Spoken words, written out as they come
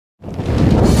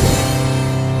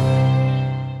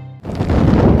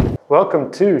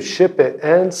Welcome to Ship It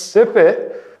and Sip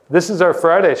It. This is our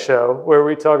Friday show where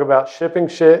we talk about shipping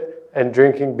shit and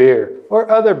drinking beer or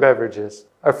other beverages.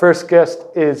 Our first guest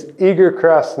is Igor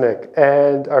Krasnik,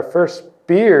 and our first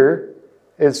beer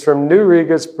is from New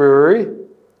Riga's Brewery,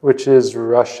 which is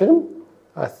Russian,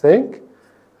 I think,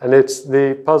 and it's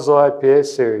the Puzzle IPA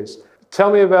series.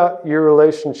 Tell me about your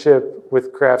relationship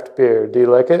with craft beer. Do you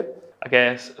like it?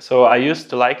 Okay, so I used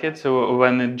to like it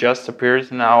when it just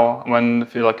appeared. Now, when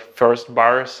first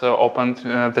bars opened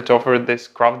that offered this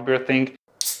craft beer thing.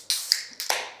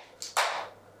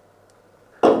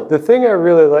 The thing I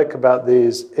really like about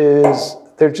these is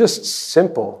they're just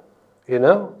simple, you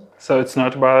know? So it's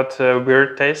not about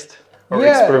weird taste or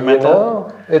yeah, experimental. You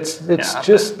know, it's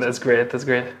just that's great. That's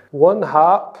great. One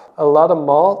hop, a lot of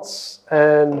malts,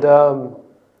 and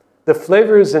the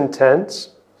flavor is intense,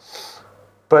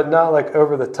 but not like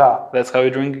over the top. That's how you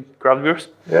drink craft beers?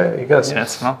 Yeah, you gotta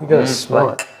smell. You gotta smell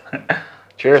it.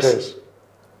 Cheers. Cheers.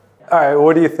 All right,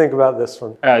 what do you think about this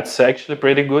one? It's actually a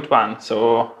pretty good one.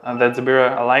 So that's the beer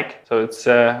I like. So it's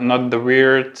not the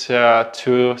weird,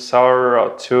 too sour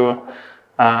or too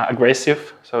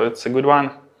aggressive. So it's a good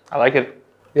one. I like it.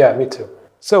 Yeah, me too.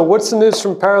 So what's the news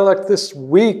from Paralect this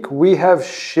week? We have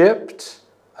shipped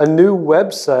a new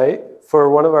website for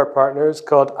one of our partners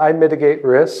called I Mitigate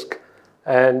Risk.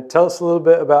 And tell us a little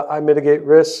bit about I Mitigate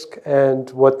Risk and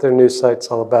what their new site's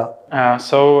all about.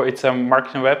 So it's a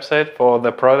marketing website for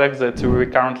the products that we're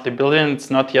currently building.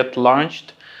 It's not yet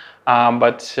launched,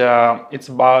 but it's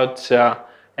about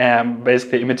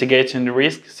basically mitigating the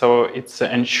risk. So it's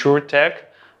InsurTech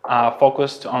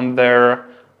focused on their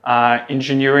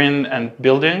engineering and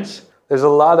buildings. There's a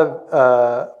lot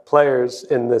of players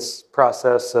in this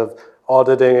process of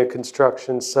auditing a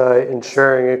construction site,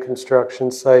 insuring a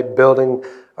construction site, building,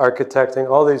 architecting.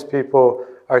 All these people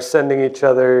are sending each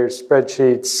other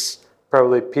spreadsheets,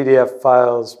 probably PDF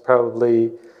files,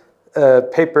 probably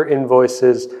paper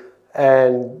invoices,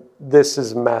 and this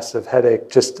is a massive headache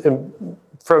just in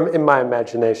my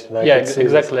imagination.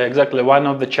 Exactly. One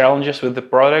of the challenges with the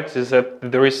products is that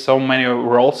there is so many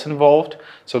roles involved.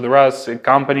 So there are a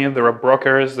company, there are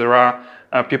brokers, there are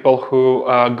people who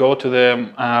go to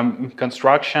the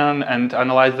construction and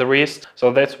analyze the risk.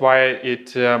 So that's why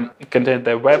it contains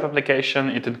the web application.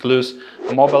 It includes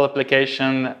a mobile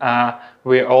application.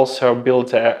 We also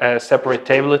built a separate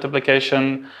tablet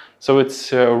application. So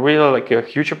it's really like a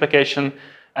huge application.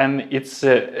 And it's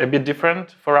a bit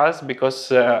different for us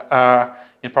because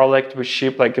in Paralect we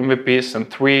ship like MVPs in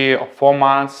 3 or 4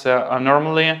 months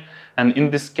normally. And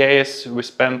in this case, we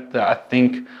spent, I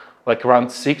think, like around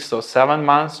 6 or 7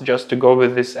 months just to go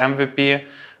with this MVP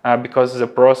because the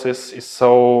process is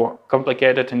so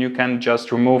complicated and you can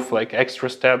just remove like extra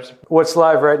steps. What's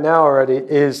live right now already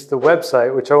is the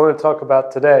website, which I want to talk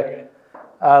about today.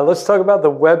 Let's talk about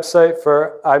the website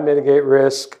for I Mitigate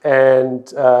Risk,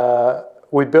 and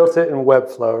we built it in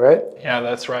Webflow, right? Yeah,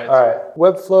 that's right. All right.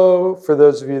 Webflow, for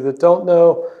those of you that don't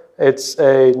know, it's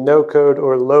a no-code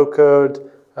or low-code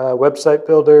website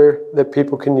builder that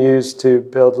people can use to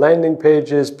build landing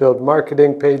pages, build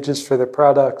marketing pages for their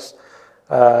products.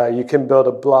 You can build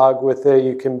a blog with it.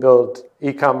 You can build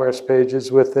e-commerce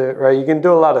pages with it, right? You can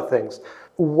do a lot of things.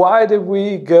 Why did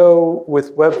we go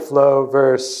with Webflow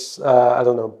versus,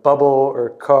 Bubble or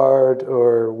Card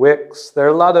or Wix? There are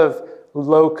a lot of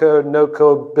low-code,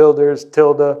 no-code builders.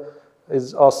 Tilda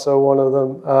is also one of them.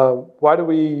 Why do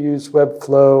we use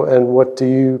Webflow, and what do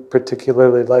you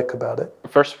particularly like about it?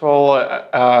 First of all,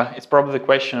 it's probably the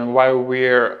question why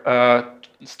we're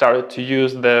started to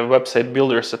use the website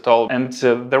builders at all. And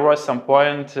there was some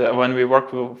point when we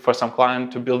worked for some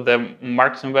client to build the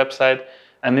marketing website,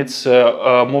 and it's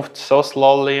moved so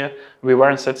slowly. We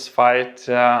weren't satisfied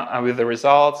with the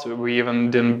results. We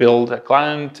even didn't build a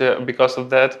client because of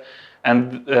that.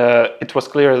 And it was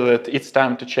clear that it's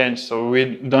time to change. So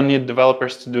we don't need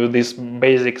developers to do these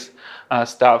basics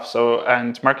stuff. So,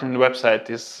 and marketing website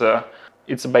is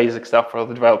it's basic stuff for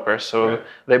the developers. So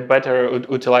they better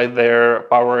utilize their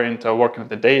power into working with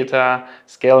the data,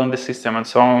 scaling the system, and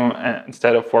so on,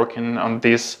 instead of working on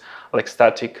these like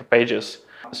static pages.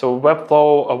 So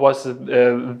Webflow was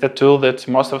the tool that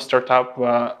most of startups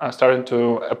started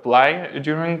to apply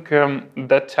during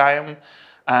that time.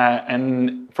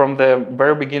 And from the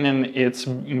very beginning, it's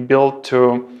built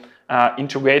to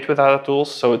integrate with other tools.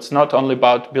 So it's not only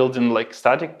about building like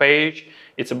static page,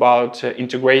 it's about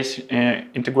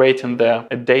integrating the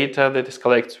data that is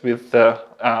collected with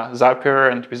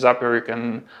Zapier, and with Zapier you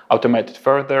can automate it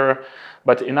further.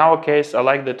 But in our case, I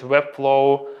like that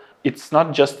Webflow, it's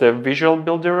not just a visual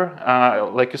builder.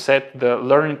 Like you said, the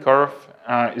learning curve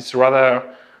is rather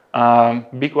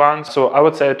big one. So I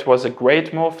would say it was a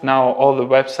great move. Now all the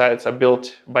websites are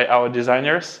built by our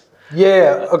designers.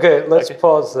 Yeah, okay, let's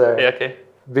pause there. Yeah, okay.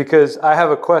 Because I have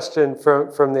a question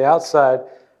from the outside.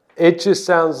 It just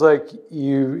sounds like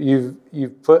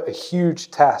you've put a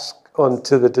huge task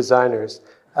onto the designers.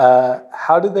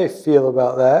 How do they feel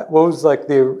about that? What was like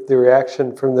the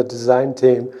reaction from the design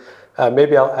team?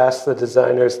 Maybe I'll ask the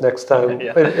designers next time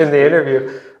in the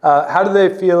interview. How do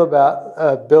they feel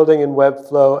about building in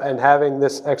Webflow and having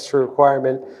this extra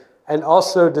requirement? And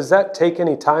also, does that take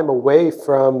any time away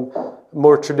from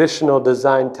more traditional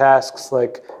design tasks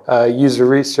like user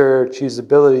research,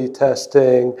 usability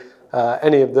testing,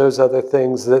 any of those other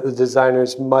things that the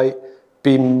designers might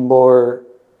be more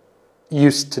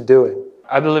used to doing?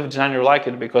 I believe designers like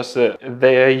it because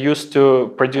they are used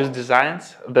to produce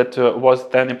designs that was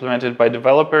then implemented by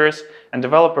developers, and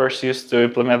developers used to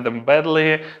implement them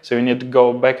badly. So you need to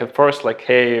go back and forth, like,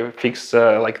 hey, fix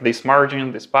like this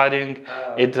margin, this padding.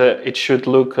 It should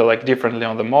look like differently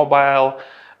on the mobile.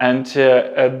 And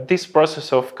this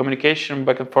process of communication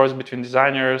back and forth between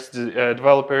designers,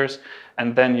 developers,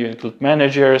 and then you include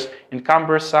managers, in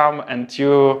cumbersome, and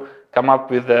you come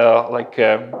up with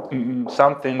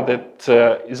something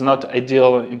that is not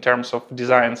ideal in terms of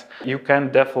designs. You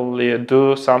can definitely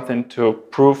do something to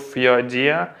prove your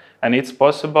idea, and it's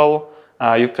possible.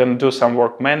 You can do some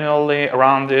work manually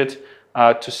around it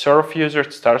to serve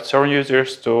users, start serving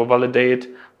users, to validate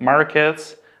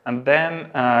markets, and then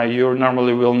you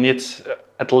normally will need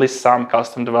at least some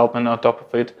custom development on top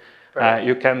of it. Right.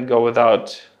 You can't go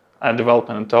without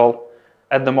development at all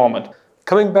at the moment.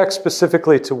 Coming back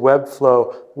specifically to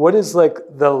Webflow, what is like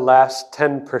the last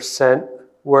 10%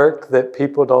 work that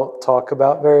people don't talk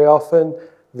about very often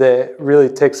that really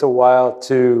takes a while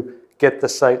to get the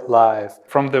site live?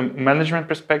 From the management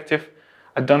perspective,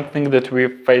 I don't think that we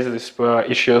face these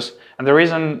issues. And the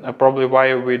reason probably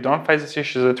why we don't face these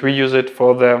issues is that we use it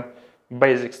for the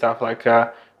basic stuff. Like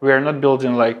we are not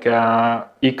building like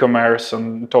e-commerce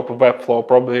on top of Webflow.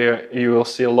 Probably you will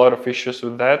see a lot of issues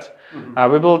with that.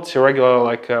 We build regular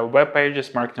like web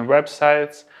pages, marketing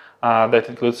websites. That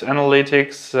includes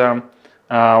analytics.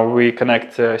 We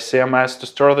connect CMS to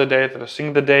store the data, to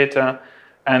sync the data,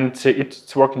 and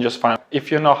it's working just fine.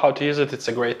 If you know how to use it, it's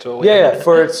a great tool. Yeah,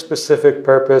 for its specific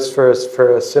purpose, for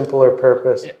a simpler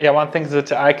purpose. Yeah, one thing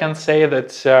that I can say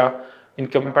that in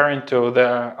comparing to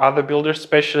the other builders,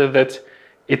 especially that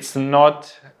it's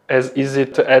not as easy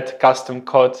to add custom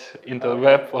code into the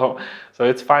Webflow. So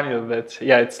it's funny that,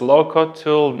 yeah, it's low-code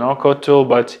tool, no-code tool,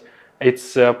 but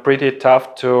it's pretty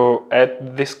tough to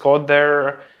add this code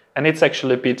there. And it's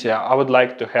actually a pity. I would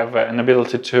like to have an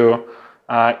ability to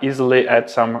easily add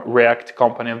some React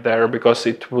component there, because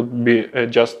it would be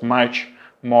just much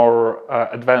more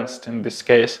advanced in this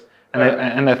case.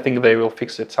 And I think they will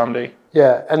fix it someday.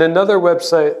 Yeah, and another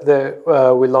website that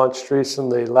we launched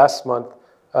recently, last month,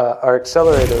 our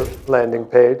accelerator landing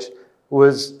page,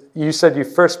 was, you said you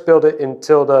first built it in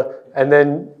Tilda, and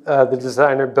then the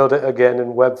designer built it again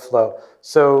in Webflow.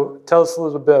 So tell us a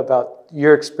little bit about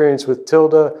your experience with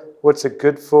Tilda, what's it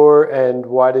good for, and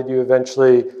why did you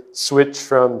eventually switch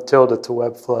from Tilda to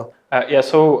Webflow?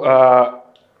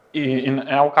 In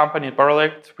our company at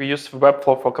Paralect, we use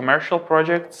Webflow for commercial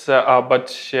projects,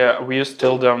 but we use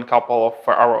Tilda on a couple of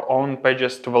our own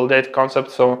pages to validate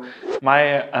concepts. So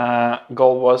my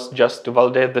goal was just to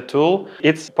validate the tool.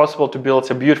 It's possible to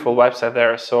build a beautiful website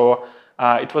there. So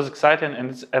it was exciting,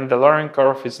 and the learning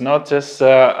curve is not as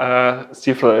it's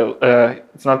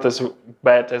not as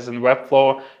bad as in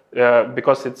Webflow.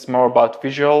 Because it's more about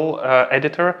visual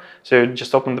editor. So you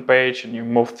just open the page and you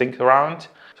move things around.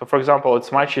 So for example,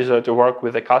 it's much easier to work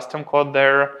with a custom code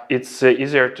there. It's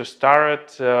easier to start,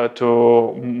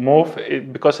 to move,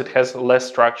 because it has less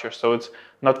structure. So it's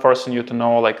not forcing you to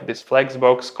know like these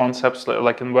flexbox concepts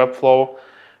like in Webflow.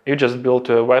 You just build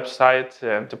a website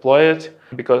and deploy it,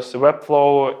 because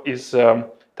Webflow is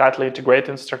tightly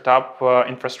integrated in startup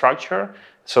infrastructure.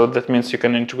 So that means you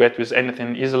can integrate with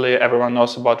anything easily. Everyone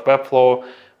knows about Webflow.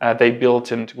 They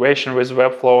built integration with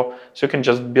Webflow, so you can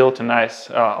just build a nice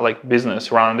like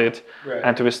business around it. Right.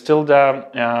 And with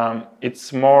Tilda,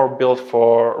 it's more built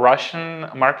for Russian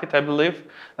market, I believe,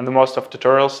 and the most of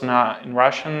tutorials now in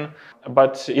Russian.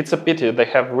 But it's a pity. They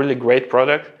have really great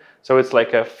product, so it's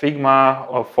like a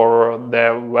Figma for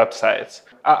their websites.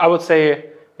 I would say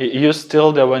use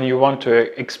Tilda when you want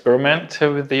to experiment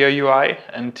with your UI,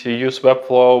 and to use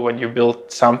Webflow when you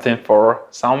build something for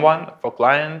someone, for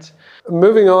clients.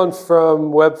 Moving on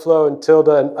from Webflow and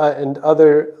Tilda and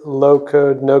other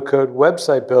low-code, no-code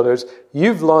website builders,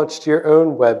 you've launched your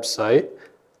own website,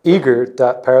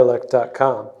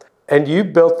 Igor.Paralect.com. And you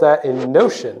built that in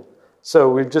Notion. So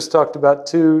we've just talked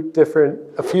about a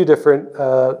few different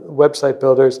website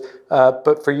builders,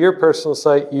 but for your personal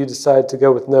site, you decided to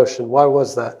go with Notion. Why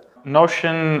was that?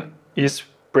 Notion is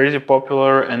pretty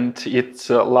popular and it's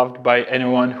loved by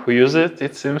anyone who uses it.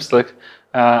 It seems like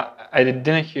I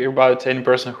didn't hear about any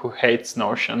person who hates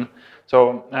Notion.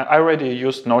 So I already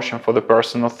used Notion for the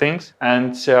personal things,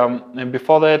 and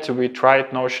before that we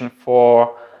tried Notion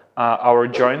for our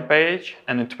join page,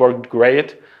 and it worked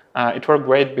great. It worked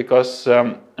great because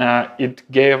it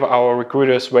gave our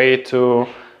recruiters way to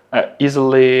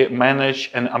easily manage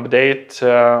and update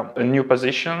new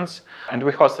positions. And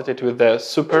we hosted it with the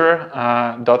super.so,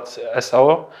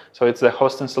 so it's the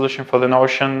hosting solution for the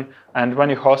Notion. And when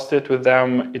you host it with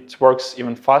them, it works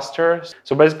even faster.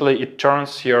 So basically, it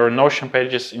turns your Notion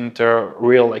pages into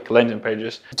real landing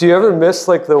pages. Do you ever miss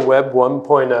the Web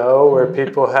 1.0 where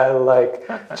people had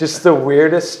just the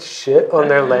weirdest shit on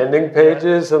their landing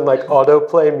pages and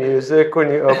autoplay music when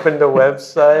you opened a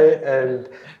website and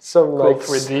some cool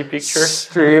 3D pictures,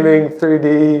 streaming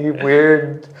 3D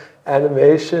weird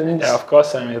animations? Yeah, of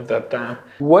course I made that time.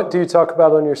 What do you talk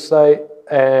about on your site,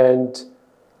 and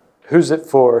who's it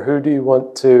for? Who do you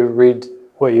want to read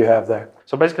what you have there?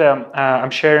 So basically, I'm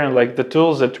sharing the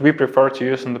tools that we prefer to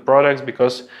use in the products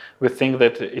because we think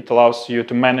that it allows you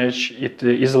to manage it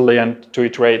easily and to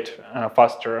iterate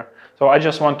faster. So I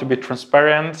just want to be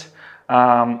transparent,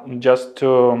 just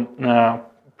to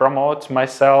promote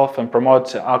myself and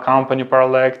promote our company,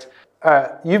 Paralect.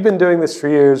 You've been doing this for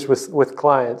years with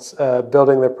clients,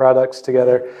 building their products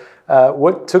together.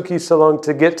 What took you so long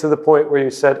to get to the point where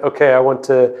you said, okay, I want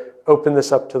to open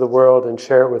this up to the world and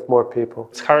share it with more people?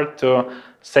 It's hard to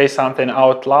say something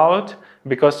out loud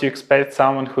because you expect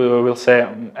someone who will say,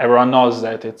 everyone knows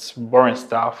that it's boring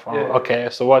stuff. Yeah. Okay,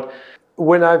 so what?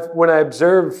 When I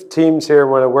observe teams here,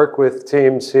 when I work with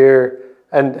teams here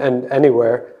and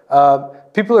anywhere,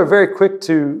 people are very quick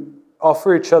to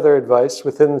offer each other advice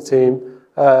within the team,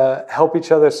 help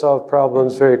each other solve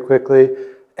problems very quickly,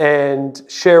 and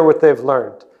share what they've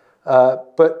learned.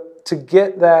 But to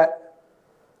get that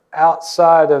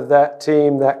outside of that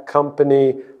team, that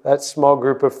company, that small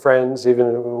group of friends,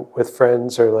 even with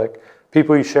friends or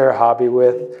people you share a hobby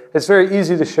with, it's very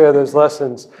easy to share those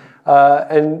lessons.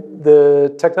 And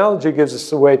the technology gives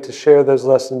us a way to share those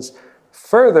lessons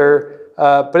further,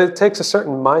 but it takes a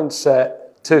certain mindset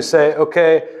to say,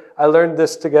 okay, I learned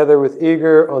this together with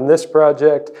Igor on this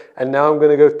project, and now I'm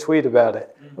going to go tweet about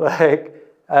it.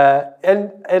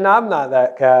 And I'm not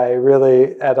that guy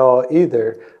really at all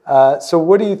either. So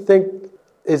what do you think?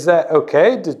 Is that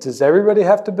okay? Does everybody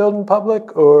have to build in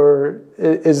public, or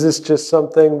is this just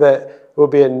something that will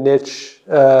be a niche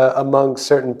among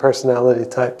certain personality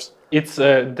types? It's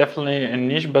definitely a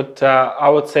niche, but I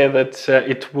would say that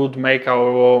it would make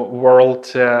our world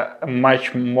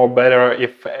much more better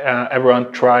if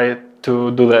everyone tried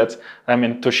to do that. I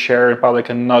mean, to share in public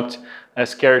and not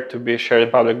scared to be shared in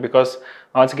public, because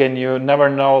once again, you never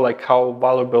know how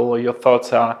valuable your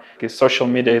thoughts are. Social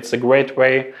media, it's a great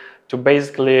way to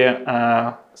basically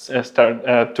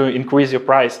start to increase your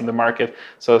price in the market.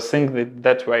 So think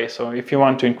that way. So if you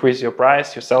want to increase your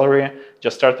price, your salary,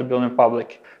 just start to build in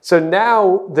public. So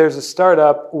now there's a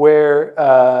startup where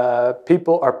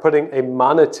people are putting a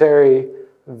monetary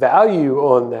value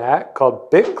on that called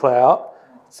BitClout.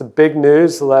 It's the big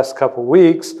news the last couple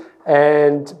weeks.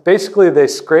 And basically they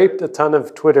scraped a ton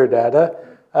of Twitter data,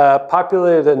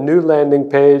 populated a new landing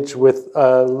page with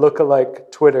a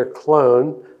lookalike Twitter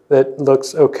clone that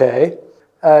looks okay,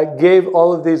 gave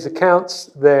all of these accounts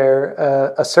there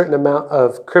a certain amount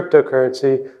of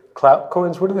cryptocurrency, clout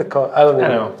coins, what do they call it? I don't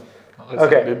know.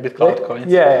 Okay. BitClout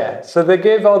coins. Yeah. So they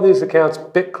gave all these accounts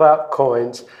BitClout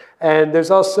coins, and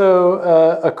there's also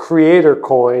a creator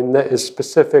coin that is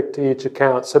specific to each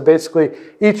account. So basically,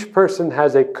 each person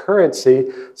has a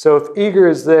currency. So if Igor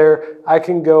is there, I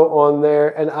can go on there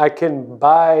and I can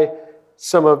buy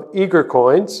some of Igor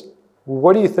coins.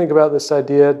 What do you think about this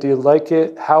idea? Do you like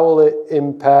it? How will it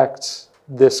impact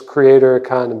this creator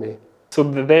economy? So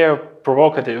they are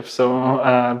provocative,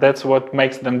 so that's what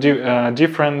makes them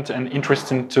different and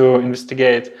interesting to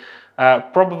investigate.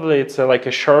 Probably it's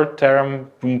a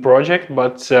short-term project,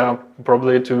 but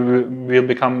probably it will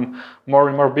become more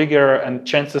and more bigger, and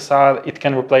chances are it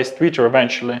can replace Twitter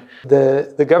eventually.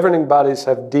 The governing bodies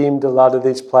have deemed a lot of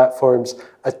these platforms'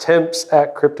 attempts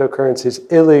at cryptocurrencies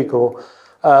illegal,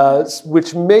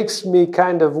 which makes me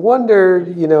kind of wonder,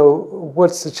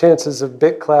 what's the chances of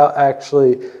BitClout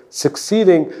actually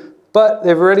succeeding? But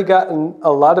they've already gotten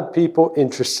a lot of people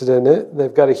interested in it.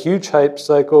 They've got a huge hype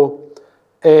cycle.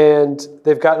 and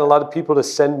they've gotten a lot of people to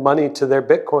send money to their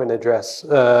Bitcoin address.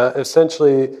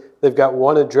 Essentially, they've got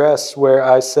one address where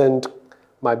I send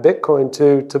my Bitcoin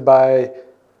to buy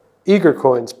Igor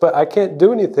coins, but I can't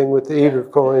do anything with the Igor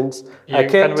coins. I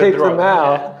can't take them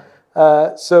out.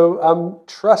 So I'm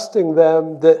trusting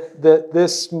them that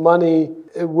this money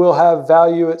will have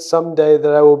value at some day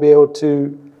that I will be able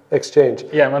to exchange.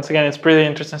 Yeah, once again, it's pretty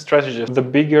interesting strategy. The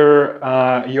bigger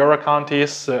your account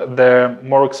is, the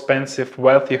more expensive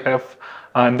wealth you have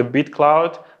in the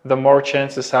BitCloud, the more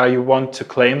chances are you want to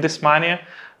claim this money.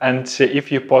 And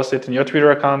if you post it in your Twitter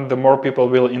account, the more people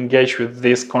will engage with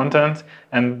this content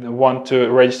and want to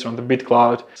register on the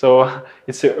BitCloud. So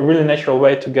it's a really natural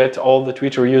way to get all the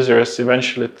Twitter users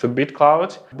eventually to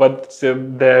BitCloud. But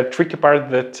the tricky part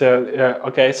that,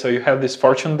 okay, so you have this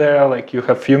fortune there, like you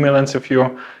have few millions if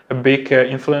you're a big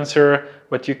influencer,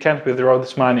 but you can't withdraw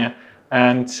this money.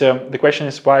 And the question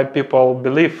is why people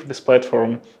believe this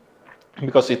platform,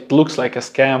 because it looks like a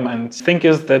scam. And the thing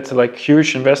is that like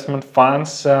huge investment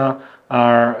funds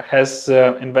has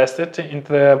invested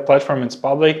into the platform. It's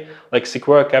public, like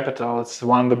Sequoia Capital, it's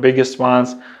one of the biggest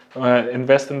ones,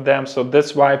 invest in them. So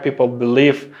that's why people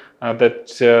believe that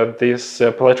this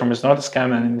platform is not a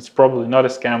scam, and it's probably not a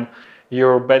scam.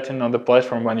 You're betting on the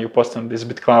platform when you post on this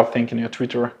BitCloud thing in your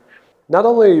Twitter. Not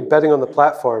only are you betting on the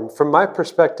platform, from my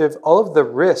perspective, all of the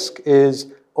risk is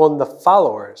on the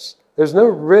followers. There's no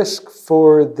risk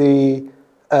for the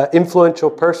influential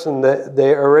person that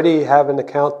they already have an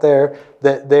account there,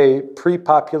 that they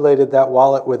pre-populated that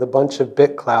wallet with a bunch of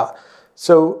BitClout.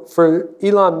 So for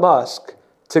Elon Musk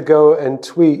to go and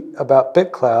tweet about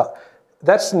BitClout,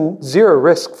 that's zero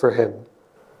risk for him.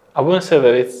 I wouldn't say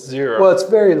that it's zero. Well, it's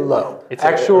very low. It's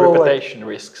actual reputation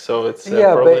risk, so it's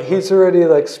yeah, but he's already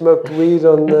like smoked weed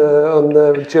on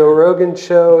the Joe Rogan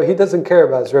show. He doesn't care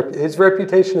about his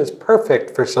reputation is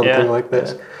perfect for something like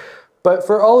this. Yeah. But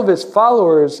for all of his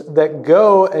followers that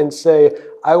go and say,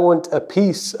 "I want a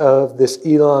piece of this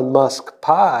Elon Musk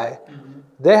pie,"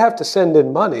 they have to send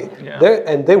in money,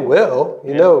 and they will.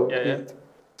 You know.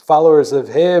 Followers of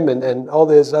him and all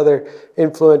these other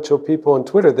influential people on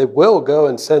Twitter, they will go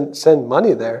and send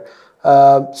money there.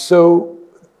 So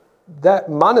that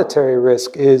monetary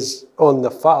risk is on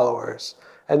the followers.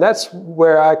 And that's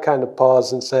where I kind of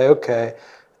pause and say, okay,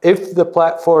 if the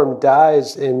platform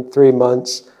dies in 3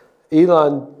 months,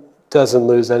 Elon doesn't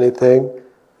lose anything.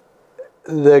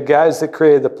 The guys that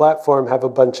created the platform have a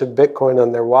bunch of Bitcoin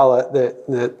on their wallet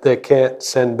that they can't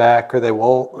send back, or they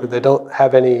won't, or they don't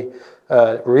have any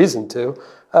reason to,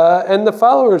 and the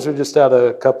followers are just out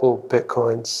a couple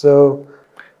Bitcoins. So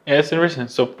yeah, it's interesting.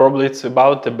 So probably it's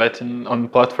about the betting on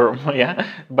platform,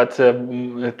 but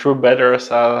true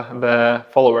bettors are the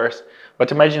followers.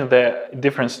 But imagine the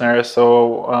different scenario.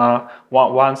 So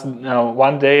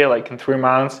one day, like in 3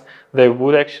 months, they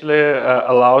would actually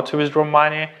allow to withdraw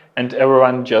money, and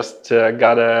everyone just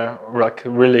got a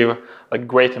really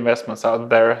great investments out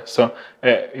there. So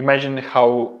imagine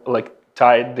how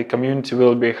tight the community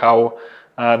will be, how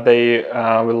they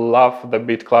will love the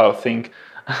BitCloud thing.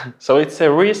 So it's a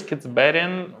risk, it's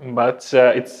betting, but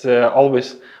it's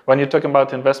always, when you're talking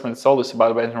about investment, it's always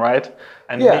about betting, right?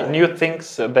 And new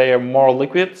things, they are more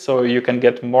liquid, so you can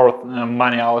get more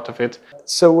money out of it.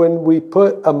 So when we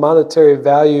put a monetary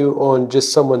value on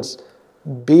just someone's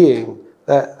being,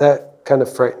 that kind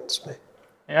of frightens me.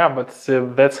 Yeah, but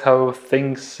that's how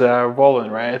things are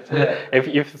evolving, right? Yeah. If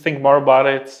you think more about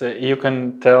it, you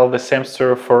can tell the same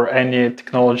story for any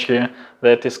technology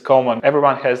that is common.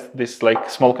 Everyone has this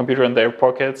small computer in their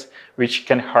pockets, which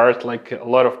can hurt a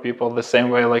lot of people the same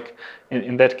way,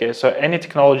 in that case. So any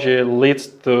technology leads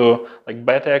to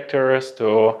bad actors,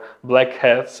 to black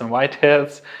hats and white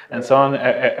hats, and so on.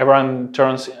 Everyone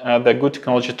turns, the good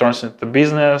technology turns into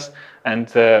business,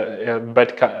 and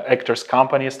bad actors'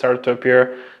 companies start to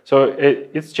appear. So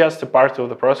it's just a part of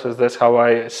the process. That's how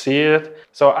I see it.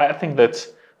 So I think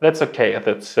that's okay.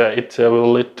 That it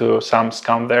will lead to some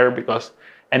scam there, because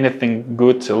anything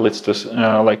good leads to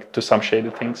to some shady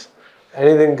things.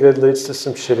 Anything good leads to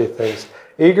some shitty things.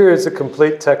 Igor is a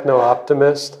complete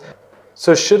techno-optimist.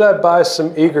 So should I buy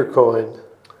some Igor coin?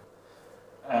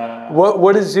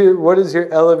 What is your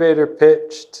elevator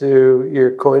pitch to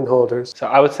your coin holders? So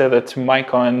I would say that my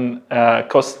coin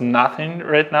costs nothing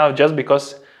right now, just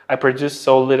because I produce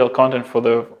so little content for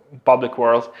the public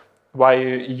world. Why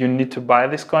you need to buy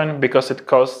this coin? Because it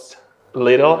costs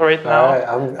little right now. All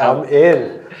right, I'm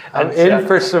in. I'm and, in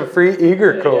for some free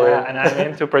Igor coin. Yeah, and I'm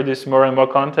in to produce more and more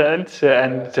content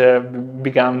and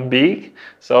become big.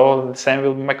 So the same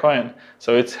will be my coin.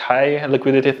 So it's high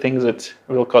liquidity things that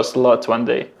will cost a lot one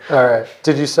day. All right.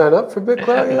 Did you sign up for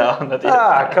BitCloud yet? No, not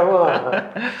yet. Come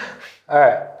on. All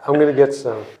right, I'm gonna get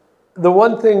some. The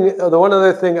one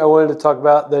other thing I wanted to talk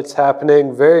about that's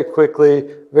happening very quickly,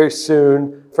 very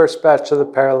soon. First batch of the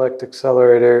Paralect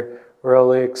Accelerator. We're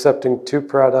only accepting 2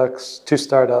 products, 2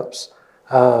 startups.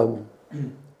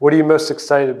 What are you most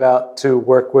excited about to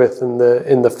work with in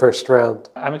the first round?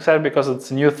 I'm excited because it's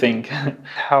a new thing,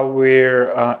 how we're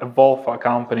evolve our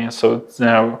company. So it's,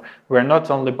 we're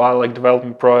not only about like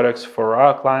developing products for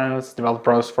our clients, develop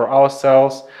products for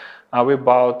ourselves. We're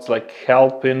about like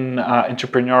helping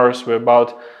entrepreneurs. We're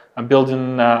about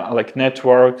building like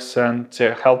networks and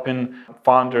helping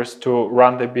founders to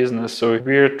run their business. So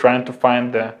we're trying to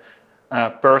find the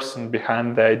person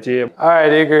behind the idea. All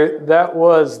right, Igor, that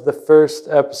was the first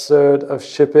episode of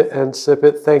Ship It and Sip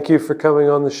It. Thank you for coming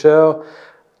on the show.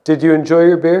 Did you enjoy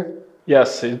your beer?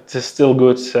 Yes, it is still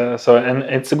good. And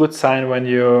it's a good sign when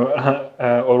you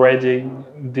already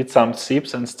did some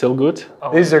sips and still good.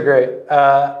 These are great.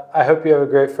 I hope you have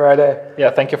a great Friday.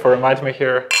 Yeah, thank you for inviting me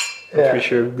here. I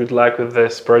wish you good luck with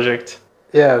this project.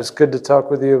 Yeah, it was good to talk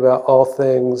with you about all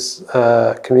things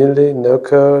community, no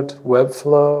code,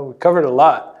 Webflow. We covered a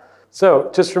lot. So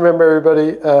just remember,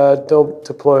 everybody, don't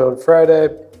deploy on Friday,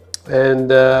 and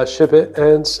ship it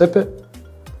and sip it.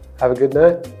 Have a good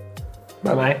night.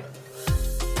 Bye-bye.